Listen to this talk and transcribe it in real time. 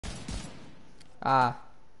Ah.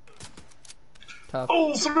 Tough.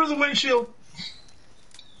 Oh, through the windshield!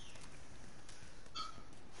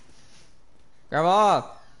 Grandma!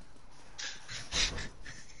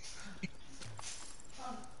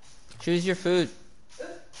 Choose your food.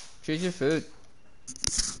 Choose your food.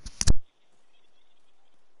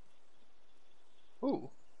 Ooh.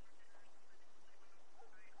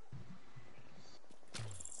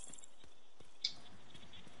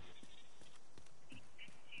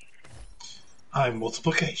 High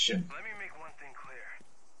multiplication. Let me make one thing clear.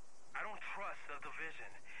 I don't trust the division,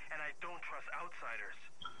 and I don't trust outsiders,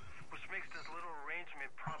 which makes this little arrangement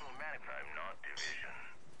problematic. I'm not division.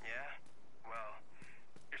 Yeah? Well,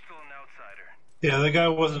 you're still an outsider. Yeah, that guy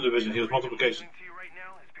wasn't division, he was multiplication. To you right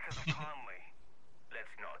now is because of Conley.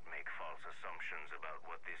 Let's not make false assumptions about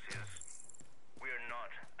what this is. We are not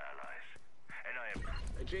allies, and I am.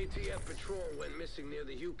 A JTF patrol went missing near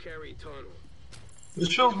the Hugh Carey tunnel.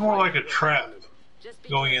 This feels more like a trap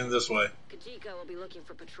going in this way. Kajiko will be looking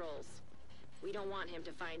for patrols. We don't want him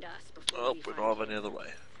to find us before Oh, we don't have any other way.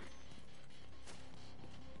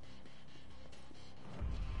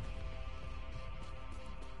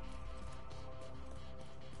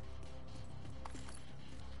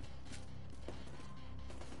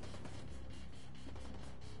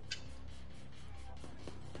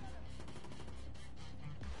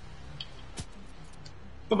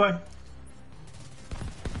 Bye-bye.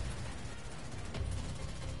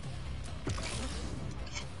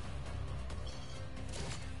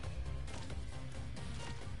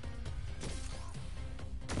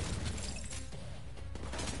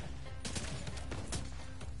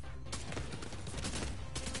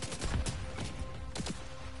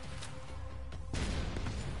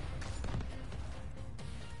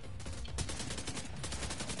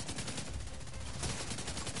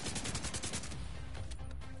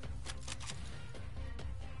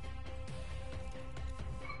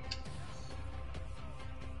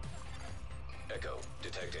 Echo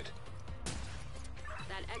detected.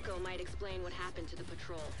 That echo might explain what happened to the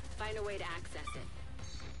patrol. Find a way to access it.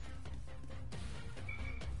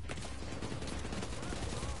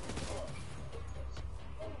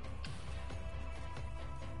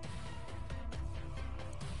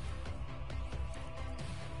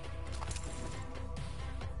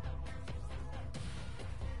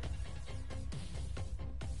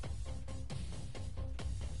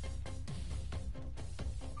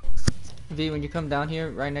 V, when you come down here,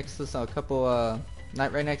 right next to this, a couple,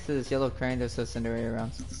 not right next to this yellow crane, there's a incendiary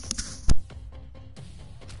rounds.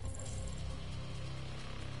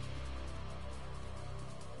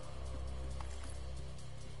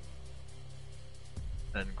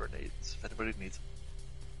 And grenades, if anybody needs them.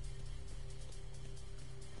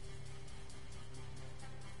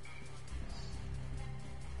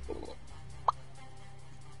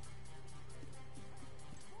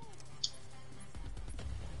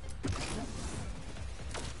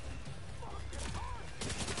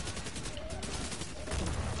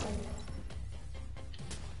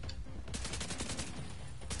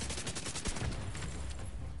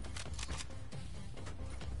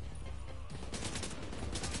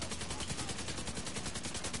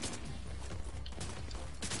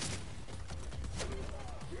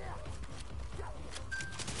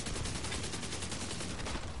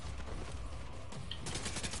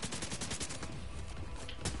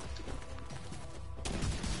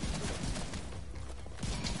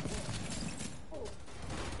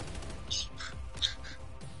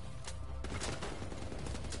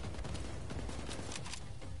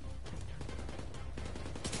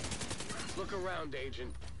 Look around,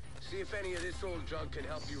 Agent. See if any of this old junk can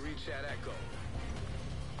help you reach that echo.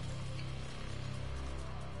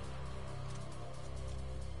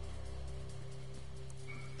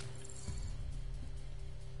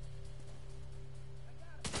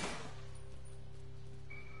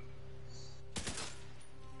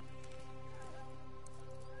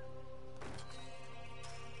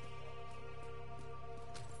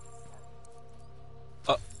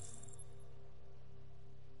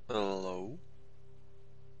 Hello?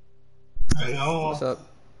 Hello. What's up?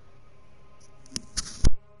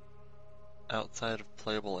 Outside of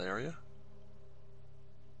playable area?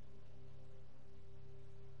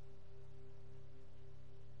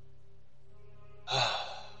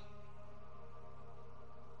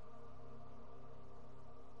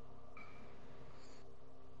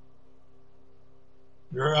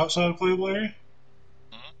 You're outside of playable area?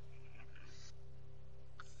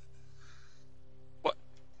 What?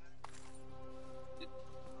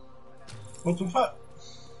 What the fuck?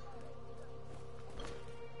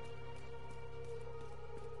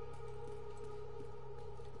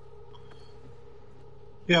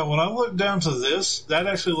 Yeah, when I looked down to this, that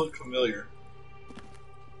actually looked familiar.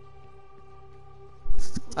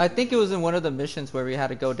 I think it was in one of the missions where we had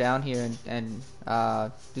to go down here and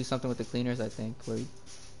do something with the cleaners. I think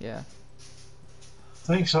yeah. I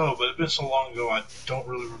think so, but it's been so long ago, I don't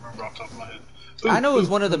really remember off the top of my head. Ooh, I know it was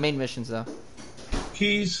ooh, one of the main missions though.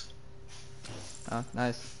 keys. Oh,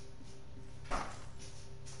 nice.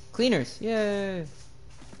 Cleaners, yay!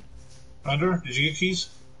 Condor, did you get keys?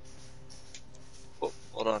 Oh,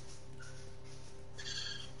 hold on.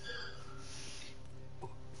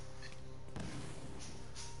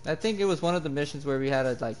 I think it was one of the missions where we had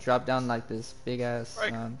to like drop down like this big ass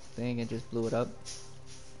thing and just blew it up.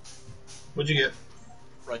 What'd you get?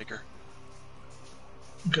 Riker.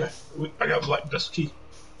 Okay, I got black dust key.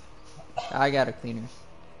 I got a cleaners.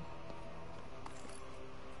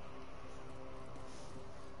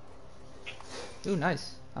 Ooh,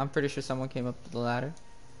 nice. I'm pretty sure someone came up the ladder.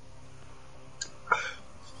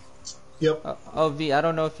 Yep. Oh, V, I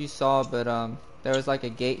don't know if you saw, but there was like a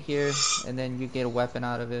gate here, and then you get a weapon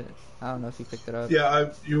out of it. I don't know if you picked it up.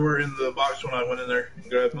 Yeah, you were in the box when I went in there and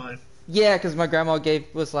grabbed mine. Yeah, because my grandma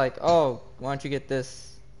was like, oh, why don't you get this?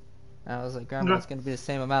 And I was like, Grandma, it's going to be the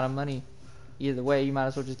same amount of money. Either way, you might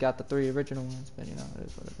as well just got the 3 original ones, but you know, it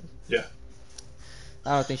is what it is. Yeah.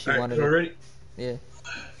 I don't think she wanted so it. ready? Yeah.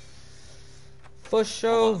 For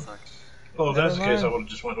sure. Oh, if that's the case, I mind. would have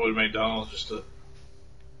just went to McDonald's just to...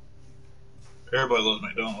 Everybody loves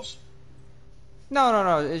McDonald's.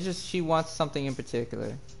 No. It's just she wants something in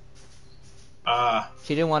particular.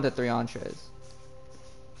 She didn't want the 3 entrees.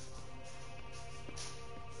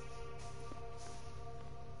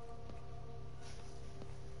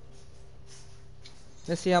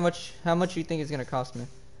 Let's see how much you think it's gonna cost me.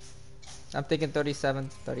 I'm thinking 37,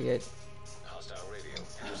 38. Hostile radio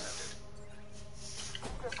intercepted.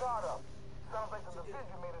 Get guard up. Sounds like the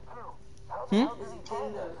division made it through. How Hmm? did he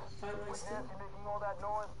find us? With Nancy making all that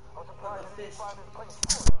noise, I'm surprised he didn't find this place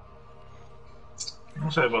sooner.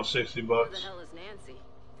 I'll say about 60 Who the bucks. hell is Nancy?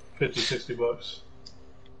 50, 60 bucks.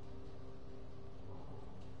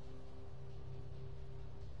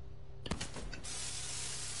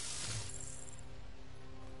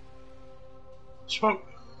 Smoke.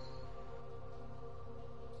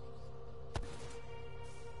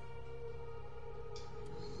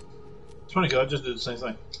 It's funny because I just did the same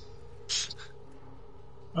thing.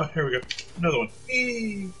 Oh, here we go. Another one.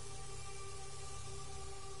 Eee.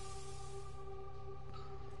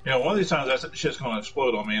 You know, one of these times that shit's going to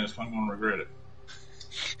explode on me and I'm going to regret it.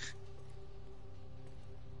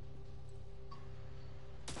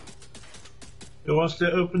 Who wants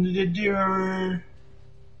to open the door?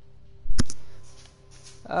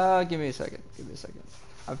 Give me a second.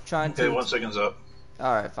 I'm trying to. Okay, 1 second's up.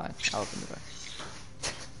 Alright, fine. I'll open the door.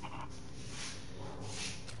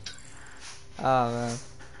 Oh man.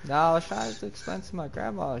 No, I was trying to explain to my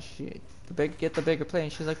grandma get the bigger plate,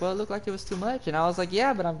 and she was like, well, it looked like it was too much, and I was like,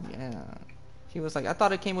 yeah, but she was like, I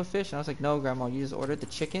thought it came with fish, and I was like, no, Grandma, you just ordered the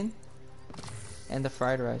chicken and the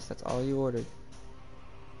fried rice. That's all you ordered.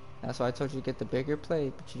 That's why I told you to get the bigger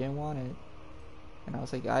plate, but you didn't want it. And I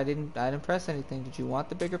was like, I didn't press anything. Did you want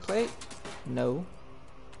the bigger plate? No.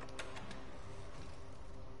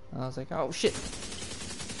 I was like, oh shit.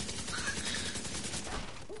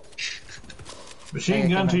 Machine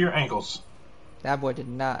gun to your ankles. That boy I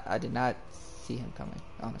did not see him coming,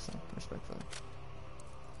 honestly, respectfully.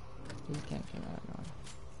 He came out of nowhere.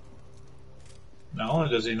 Not only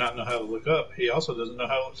does he not know how to look up, he also doesn't know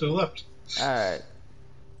how to look to the left. Alright.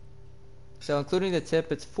 So including the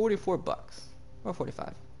tip, it's 44 bucks. Or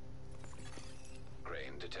 45.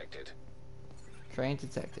 Crane detected. Crane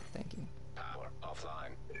detected, thank you. Power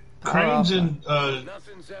offline. Cranes and,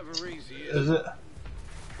 Nothing's ever easy, is it?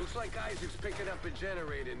 Looks like Isaac's picking up a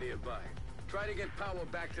generator nearby. Try to get power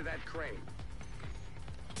back to that crane.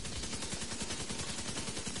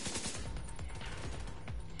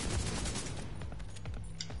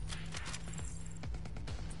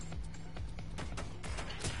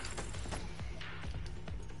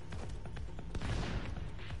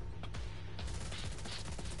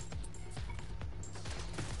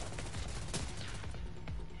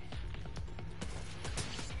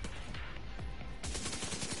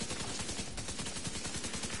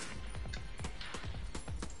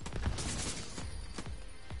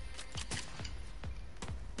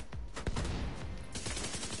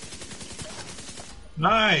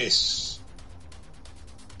 Nice!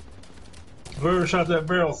 Whoever shot that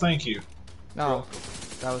barrel, thank you. No,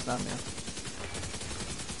 that was not me.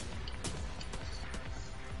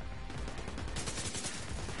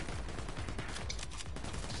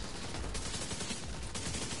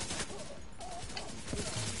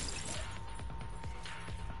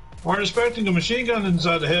 Weren't expecting a machine gun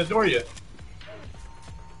inside the head, were you?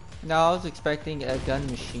 No, I was expecting a gun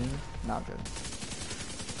machine. No, I'm joking.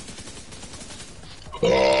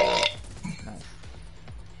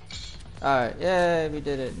 Nice. Alright, yeah, we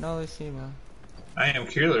did it. No Sima. I am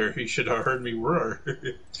killer. You should have heard me roar.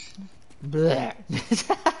 Bleh.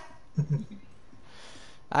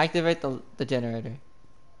 Activate the generator.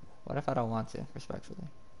 What if I don't want to, respectfully?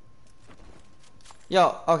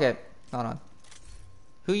 Yo, okay, hold on.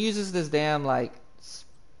 Who uses this damn, like,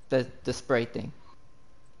 the spray thing?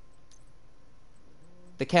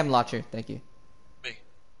 The chem launcher, thank you. Me.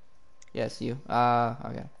 Yes, you. Okay.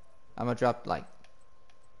 I'm gonna drop, like,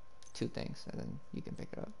 2 things, and then you can pick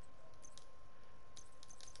it up.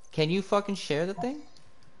 Can you fucking share the thing?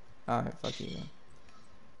 Alright, fuck you then.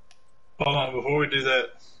 Hold on, before we do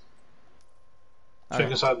that, check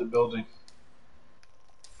Alright. inside the building.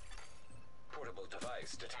 Portable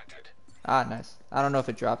device detected. Ah, nice. I don't know if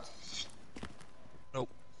it dropped. Nope.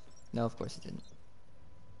 No, of course it didn't.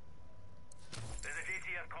 There's a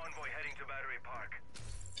GTF convoy heading to Battery Park.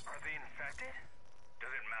 Are they infected?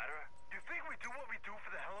 Does it matter? You think we do what we do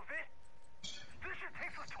for the hell of it? This shit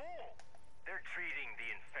takes a toll. They're treating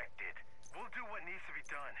the infected. We'll do what needs to be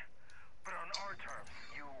done. But on our terms.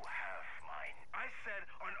 You have mine. I said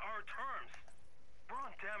on our terms. We're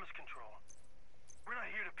on damage control. We're not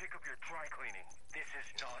here to pick up your dry cleaning. This is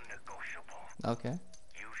non-negotiable. Okay.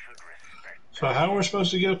 You should respect So how are we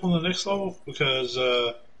supposed to get up on the next level? Because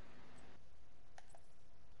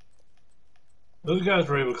those guys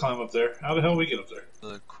were able to climb up there. How the hell we get up there?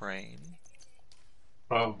 The crane.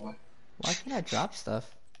 Probably. Why can't I drop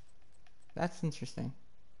stuff? That's interesting.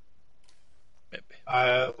 Maybe.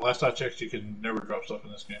 Last I checked, you can never drop stuff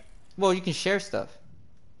in this game. Well, you can share stuff.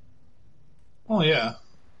 Oh yeah.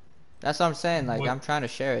 That's what I'm saying. Like, What? I'm trying to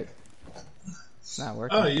share it. It's not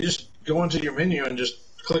working. Oh, you just go into your menu and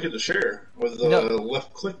just click it to share with the No.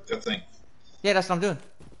 left click, I think. Yeah, that's what I'm doing.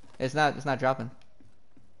 It's not dropping.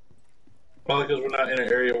 Probably because we're not in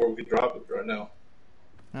an area where we can drop it right now.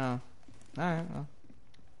 Oh. Alright, well.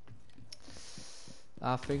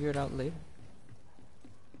 I'll figure it out later.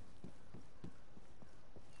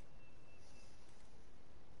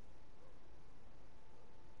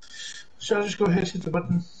 Should I just go ahead and hit the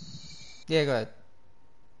button? Yeah, go ahead.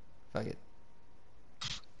 Fuck it.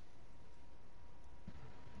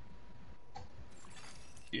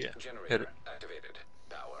 Yeah. Hit Generator it. activated.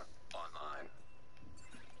 Power online.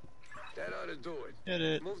 That ought to do it. Hit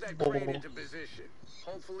it. Move that crane into position.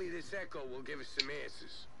 Hopefully this echo will give us some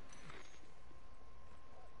answers.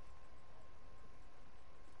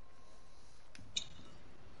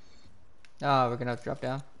 Oh, we're gonna have to drop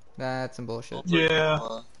down? That's some bullshit. Yeah.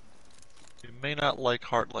 You may not like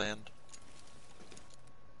Heartland.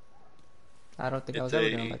 I don't think I was It's ever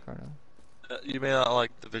a- gonna like Carter. You may not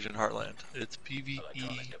like Division Heartland. It's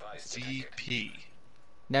PvEVP.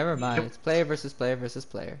 Never mind. Yep. It's player versus player versus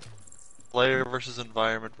player. Player versus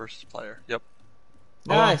environment versus player. Yep.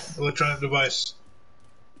 Nice. Oh, electronic device.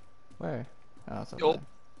 Where? Oh, it's over Yup.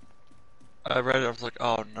 there. I read it. I was like,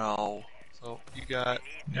 oh no. So you got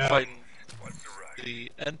you're Yeah. fighting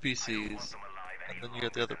the NPCs, and then you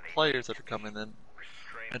got the other players that are coming in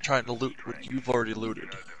and trying to loot what you've already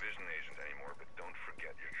looted.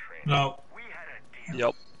 No.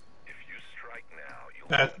 Yep.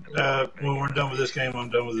 When we're done with this game, I'm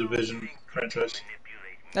done with the Division franchise.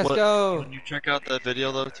 Let's But go. When you check out that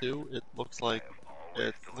video though too, it looks like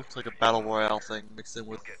a battle royale thing mixed in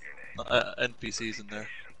with NPCs in there.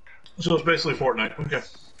 So it's basically Fortnite. Okay.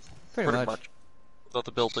 Pretty much. Without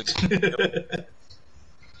the building.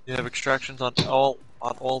 You have extractions on the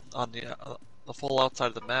full outside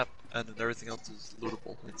of the map, and then everything else is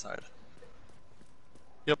lootable inside.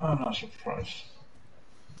 I'm not surprised.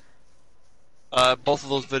 Both of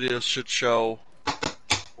those videos should show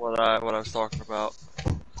what I was talking about.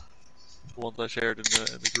 The ones I shared in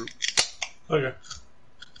the group. Okay.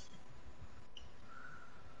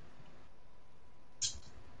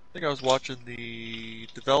 I think I was watching the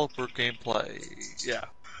developer gameplay. Yeah.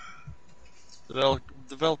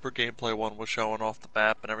 Developer gameplay one was showing off the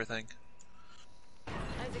map and everything.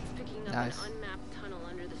 Isaac's picking up Nice. an unmapped tunnel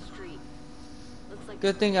under the street. Looks like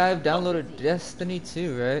Good thing I've downloaded Destiny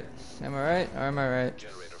 2, right? Am I right? Or am I right?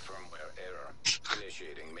 Generator firmware error.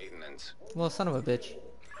 Initiating maintenance. Well, son of a bitch.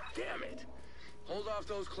 Damn it. Hold off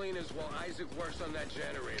those cleaners while Isaac works on that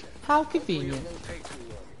generator. How Hopefully convenient. it won't take too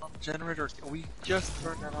long. Generator, we just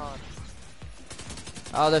turned it on.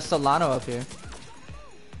 Oh, there's Solano up here.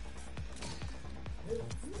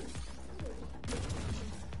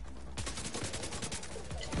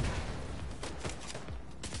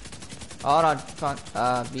 Hold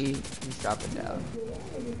on, B, he's dropping down.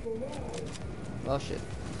 Oh shit.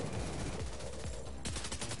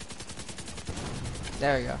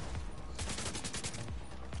 There we go.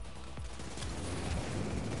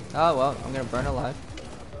 Oh well, I'm gonna burn alive.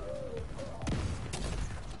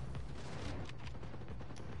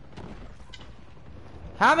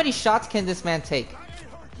 How many shots can this man take?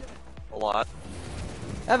 A lot.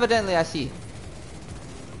 Evidently, I see.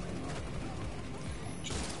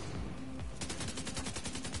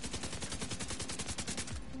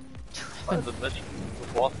 The many.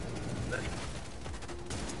 The boss.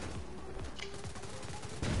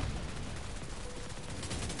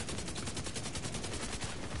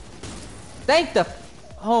 Thank the.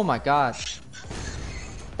 Oh my god.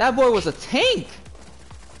 That boy was a tank.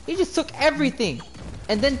 He just took everything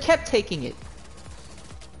and then kept taking it.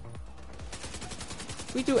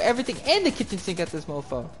 We do everything and the kitchen sink at this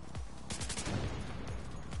mofo.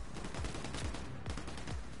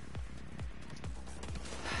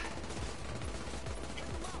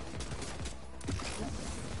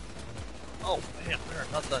 Oh man, they're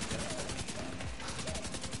not done yet.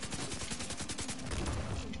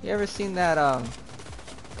 You ever seen that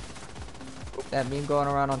that meme going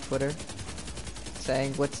around on Twitter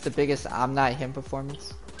saying what's the biggest I'm not him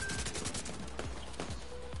performance?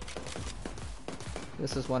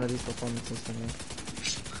 This is one of these performances for me.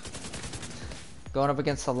 Going up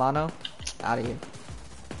against Solano, out of here.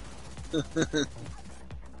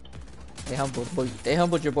 They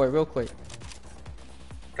humbled your boy real quick.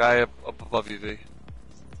 Guy up above you, V.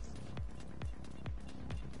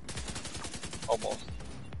 Almost.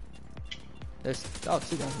 There's two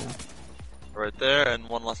guys now. Right there, and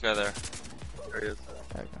one last guy there. There he is.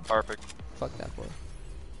 There we go. Perfect. Fuck that boy.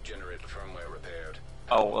 Generator firmware repaired.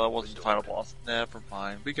 Oh, well, that wasn't the final boss. Never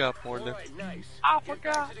mind. We got more than. Alright, nice. I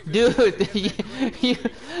forgot. Dude,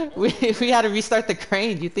 we had to restart the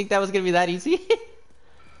crane. Do you think that was gonna be that easy?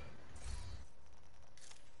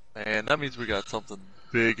 Man, that means we got something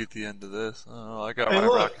big at the end of this. Oh, I got Hey, my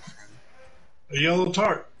look. rocket. A yellow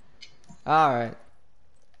tart. Alright.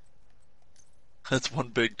 That's one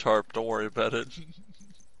big tarp. Don't worry about it.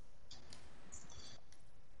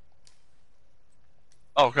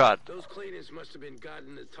 Oh God. Those cleaners must have been got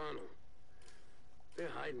in the tunnel. They're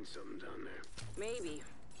hiding something down there. Maybe.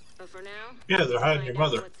 But for now, Yeah, they're hiding your find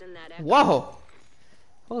out mother. what's in that echo. Whoa!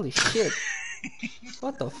 Holy shit.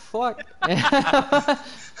 What the fuck?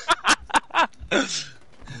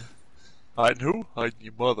 Hiding who? Hiding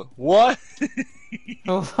your mother. What?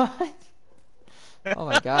 What? Oh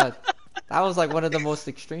my god. That was like one of the most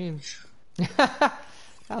extreme. That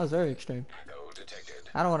was very extreme. No detected.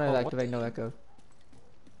 I don't want to Oh, what activate no echo.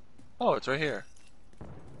 Oh, it's right here.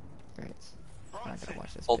 Great. I'm not gonna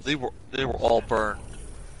watch this. Oh, bitch. they were all burned.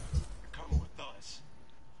 Come with us.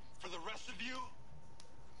 For the rest of you,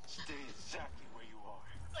 stay exactly where you are.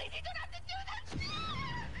 Please, you don't have to do that!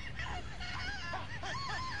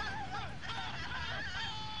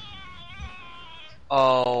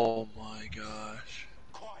 Oh my gosh.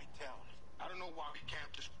 Quiet down. I don't know why we can't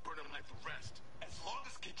just burn him like the rest. As long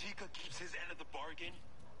as Kijika keeps his end of the bargain,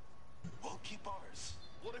 we'll keep ours.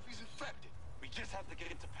 What if he's infected? We just have to get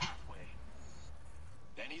into pathway.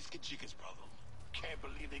 Then he's Kijika's problem. Can't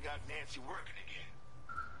believe they got Nancy working again.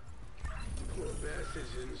 Poor bastards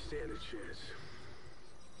didn't stand a chance.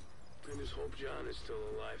 I just hope John is still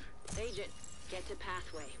alive. Agent, get to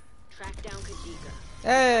pathway. Track down Kajika.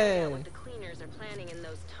 Hey! What the cleaners are planning in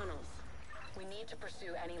those tunnels. We need to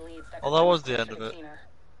pursue any leads that Oh, that was the end of it.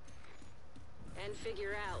 And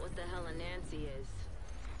figure out what the hell a Nancy is.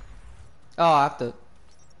 Oh, I have to.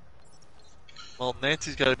 Well,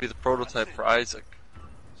 Nancy's got to be the prototype for Isaac.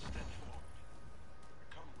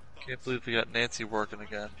 Can't believe we got Nancy working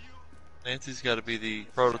again. Nancy's got to be the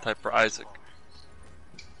prototype for Isaac.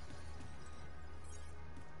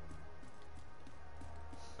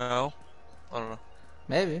 No? I don't know.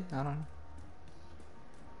 Maybe. I don't know.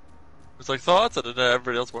 It's like thoughts, and then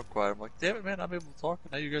everybody else went quiet. I'm like, damn it, man, I'm able to talk,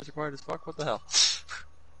 and now you guys are quiet as fuck. What the hell?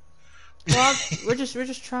 Well, we're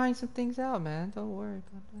just trying some things out, man. Don't worry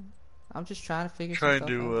about that. I'm just trying to figure Trying some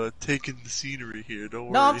stuff to out. take in the scenery here. Don't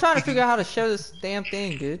worry. No, I'm trying to figure out how to share this damn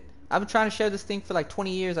thing, dude. I've been trying to share this thing for like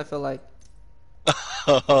 20 years. I feel like.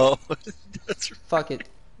 Oh, that's right. Fuck it.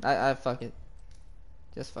 I fuck it.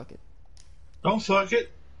 Just fuck it. Don't fuck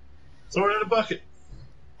it. Throw it in a bucket.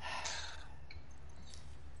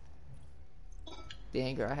 The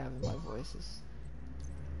anger I have in my voice is.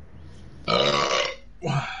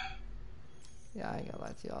 Yeah, I ain't gonna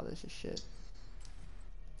lie to you. All this is shit.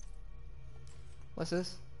 What's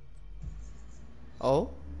this? Oh?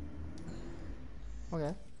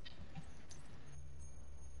 Okay.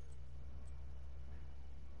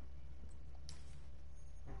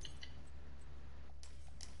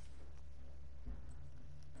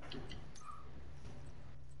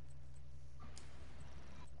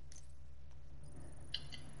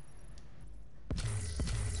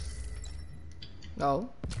 Oh.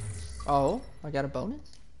 Oh, I got a bonus?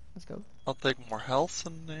 Let's go. I'll take more health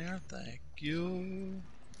in there, thank you.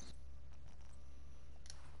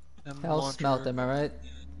 And Hell launcher. smelt, am I right?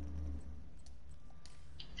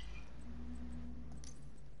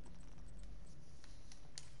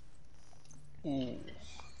 Ooh,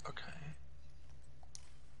 okay.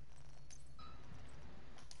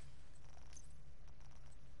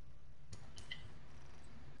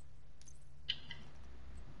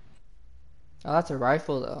 Oh, that's a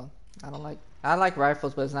rifle though. I like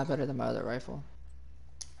rifles, but it's not better than my other rifle.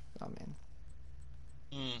 Oh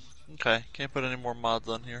man. Okay, can't put any more mods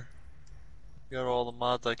on here. Got all the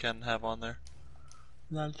mods I can have on there.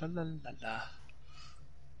 La la la la la.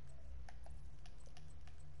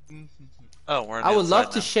 Oh, we're on I the would love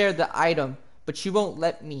outside to now. share the item, but you won't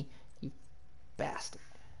let me, you bastard.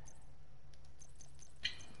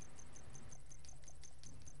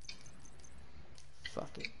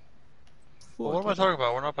 Fuck it. Well, what am I talking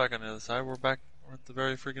about? We're not back on the other side. We're at the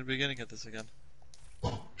very freaking beginning of this again.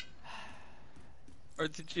 Or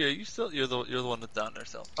did you? Are you still? You're the one that's down there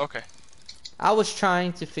still. Okay. I was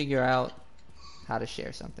trying to figure out how to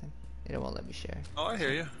share something. It won't let me share. Oh, I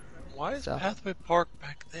hear you. Why is So. Pathway Park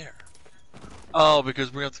back there? Oh,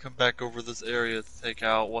 because we have to come back over this area to take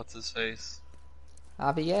out what's his face.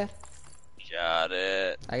 Javier, Got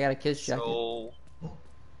it. I got a kid's jacket. So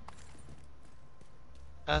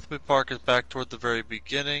Pathway Park is back toward the very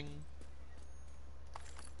beginning,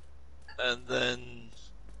 and then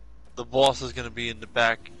the boss is going to be in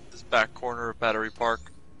the this back corner of Battery Park.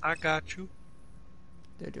 I got you.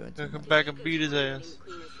 They're doing Gonna too come much. back and beat his ass.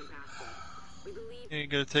 Ain't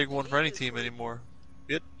gonna take one for any team anymore,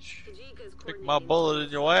 bitch. Take my bullet in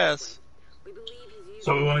your ass.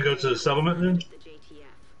 So we want to go to the settlement then?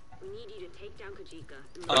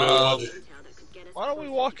 Why don't we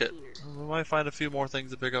walk it? We might find a few more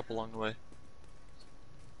things to pick up along the way.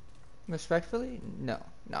 Respectfully, no.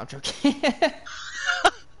 No, I'm joking.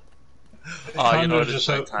 Oh, you know what? It's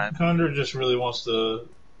nighttime. Condor just really wants the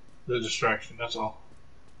distraction. That's all.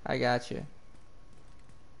 I got you.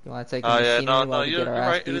 You want to take the Oh yeah, machinery no, while we you're get our ass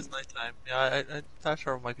right. beat? It is nighttime. Yeah, I Fast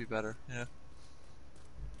travel might be better. Yeah.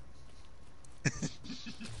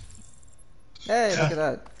 Hey, look at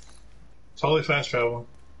that. Totally fast traveling.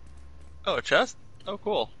 Oh, a chest? Oh,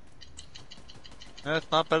 cool. That's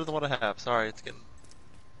not better than what I have. Sorry, it's getting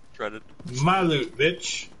dreaded. My loot,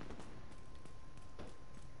 bitch.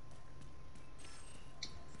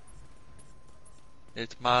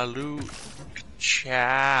 It's my loot.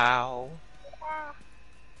 Ciao.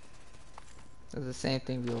 It's the same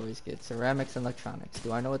thing we always get. Ceramics and electronics.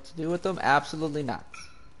 Do I know what to do with them? Absolutely not.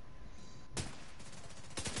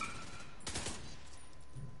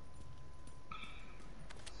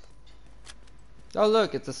 Oh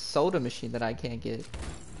look, it's a soda machine that I can't get.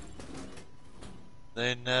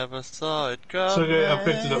 They never saw it coming. It's okay, I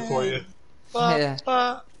picked it up for you. Yeah.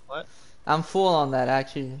 What? I'm full on that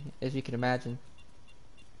actually, as you can imagine.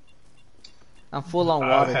 I'm full on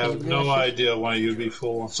water. I Can you have believe no that shit? idea why you'd be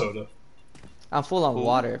full on soda. I'm full on Ooh.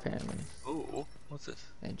 water apparently. Ooh, what's this?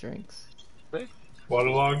 And drinks.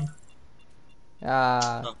 Waterlogged?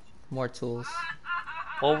 Oh. More tools.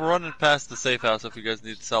 Well, we're running past the safe house if you guys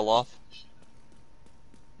need to sell off.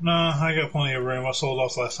 Nah, I got plenty of room. I sold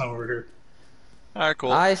off last time we were here. Alright,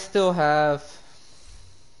 cool. I still have...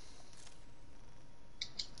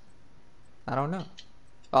 I don't know.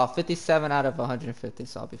 Oh, 57 out of 150,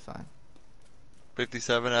 so I'll be fine.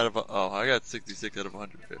 57 out of... Oh, I got 66 out of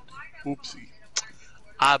 150. Oopsie.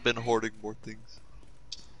 I've been hoarding more things.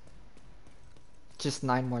 Just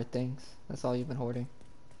 9 more things. That's all you've been hoarding.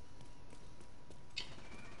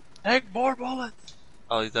 Egg more bullets!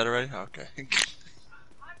 Oh, is that already? Okay.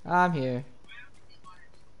 I'm here.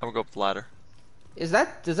 I'm gonna go up the ladder. Is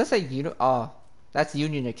that... Does that say Oh, that's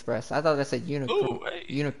Union Express. I thought that said Ooh,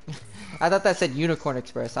 hey. I thought that said Unicorn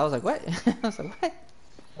Express. I was like, what? I was like, what?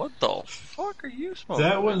 What the fuck are you smoking?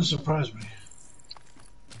 That wouldn't surprise me.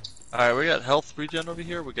 Alright, we got health regen over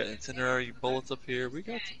here. We got incendiary bullets up here. We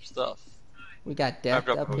got some stuff. We got death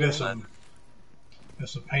dropped up my We here. got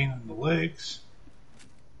some pain in the legs.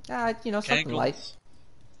 You know, something Ankles. light.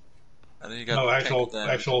 And then you got No, ankle damage.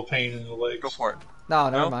 actual pain in the legs. Go for it. No,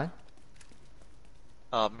 never No? mind.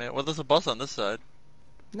 Oh man, well there's a bus on this side.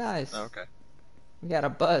 Nice. Oh, okay. We got a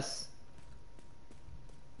bus.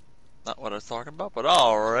 Not what I was talking about, but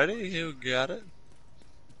already you got it.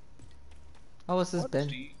 Oh, what's this What bin?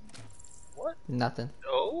 the- What? Nothing.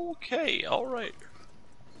 Okay, alright.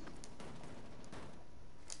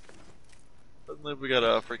 Suddenly we got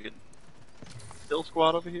a freaking kill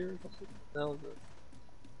squad over here or something. What the hell is it?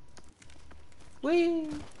 Whee!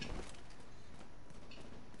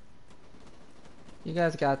 You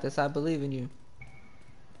guys got this. I believe in you.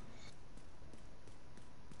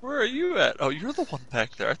 Where are you at? Oh, you're the one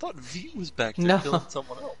back there. I thought V was back there No. killing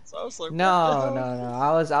someone else. I was like, what the No, hell? no.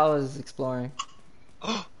 I was exploring.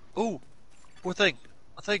 Oh, poor thing.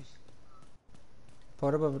 A thing.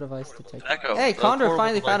 Portable device detected. Echo. Hey, Condor portable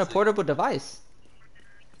finally found a device. portable device.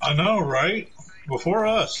 I know, right? Before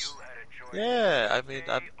us. Yeah, I mean,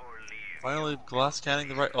 I'm finally glass canning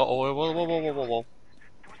the right. Whoa.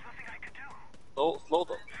 Slow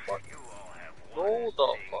the fuck. Slow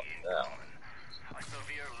the fuck down.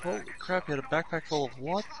 Holy crap! You had a backpack full of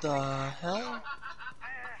what the hell?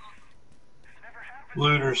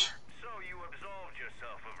 Looters. So you absolved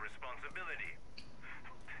yourself of responsibility.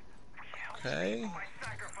 Okay. By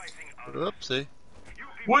sacrificing others. Oopsie.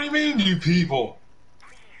 What do you mean, you people?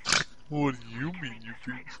 What do you mean, you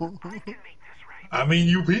people? I mean,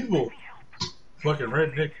 you people. Fucking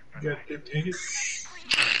redneck. You got dip ticket. Since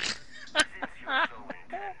you're so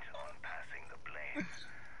intent on passing the blame,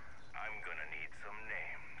 I'm gonna need some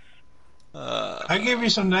names. I give you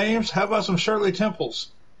some names. How about some Shirley Temples?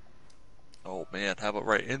 Oh man, how about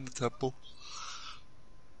right in the temple?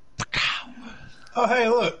 Oh, hey,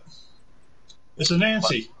 look. It's a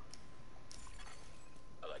Nancy.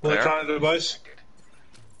 Where? Electronic device.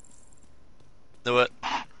 Do it.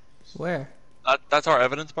 Where? That's our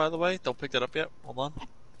evidence, by the way. Don't pick that up yet. Hold on.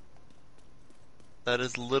 That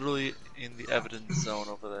is literally in the evidence zone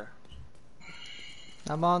over there.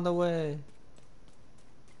 I'm on the way.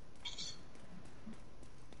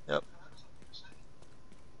 Yep.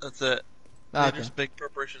 That's it. Okay. Leaders make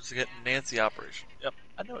preparations to get Nancy operation. Yep,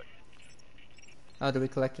 I know it. Oh, do we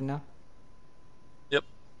collect it now? Yep.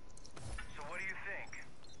 So what do you think?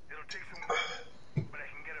 It'll take some work, but I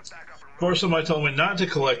can get it back up and Of course, somebody told me not to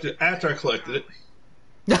collect it after I collected it.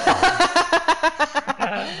 I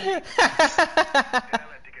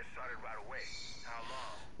like to get started right away. How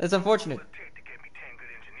long? That's unfortunate. Will it take to get me 10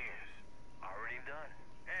 good engineers? Already done.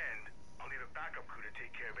 And I'll need a backup crew to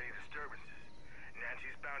take care of any disturbances.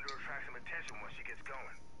 Nancy's bound to attract some attention once she gets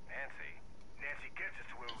going. Nancy gets us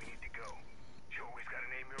to where we need to go. She always gotta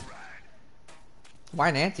name your ride.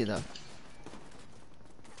 Why Nancy though?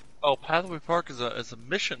 Oh, Pathway Park is a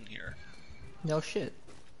mission here. No shit.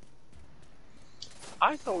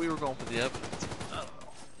 I thought we were going for the evidence. I don't know.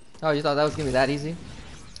 Oh, you thought that was gonna be that easy?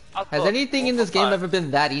 I Has thought- anything in this game ever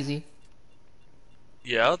been that easy?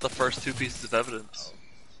 Yeah, the first two pieces of evidence.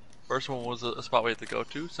 First one was a spot we had to go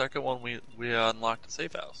to. Second one, we unlocked a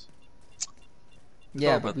safe house.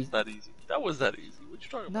 Yeah, Talk but about we... that easy. That was that easy. What you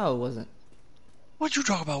talking about? No, it wasn't. What you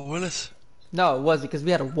talking about, Willis? No, it wasn't because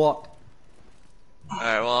we had to walk. All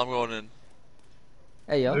right, well I'm going in.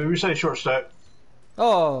 Hey yo. Maybe we say short stack.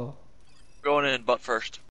 Oh. Going in, but first.